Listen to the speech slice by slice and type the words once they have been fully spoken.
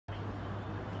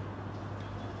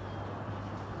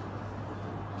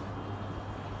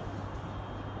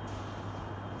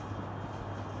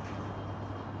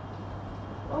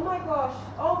Oh my gosh.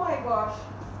 Oh my gosh.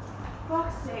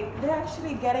 Fuck's sake. They're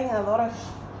actually getting a lot of...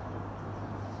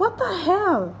 What the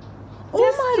hell? They're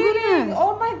Oh my stealing. goodness.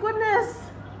 Oh my goodness.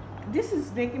 This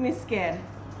is making me scared.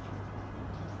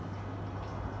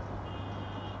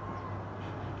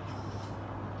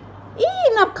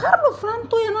 Carlo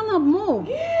Franto and on move.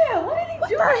 Yeah, what are they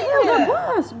doing? What the hell? here? The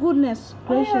bus? Goodness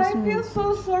gracious I me. feel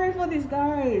so sorry for these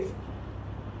guys.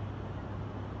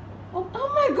 Oh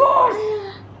my gosh.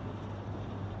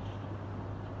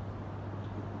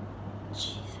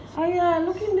 Jesus.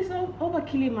 Looking this over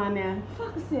Kilimania.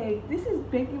 Fuck's sake, this is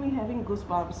making me having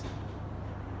goosebumps.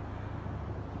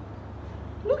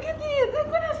 Look at this, they're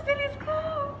gonna steal his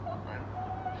car. Oh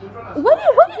my God.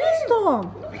 What did he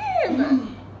stop? Look at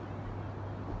him.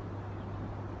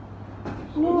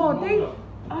 No, they.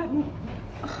 Oh,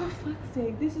 fuck's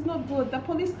sake, this is not good. The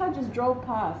police car just drove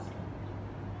past.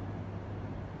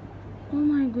 Oh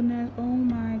my goodness, oh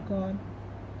my God.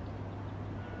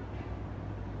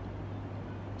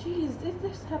 Jeez, this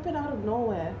just happened out of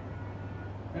nowhere.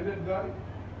 And that guy?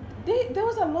 There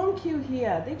was a long queue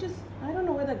here. I don't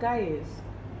know where the guy is.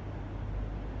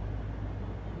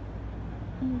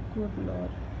 Oh good Lord.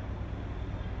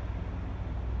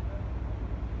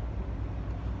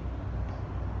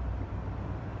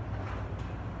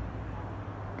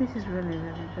 This is really,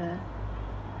 really bad.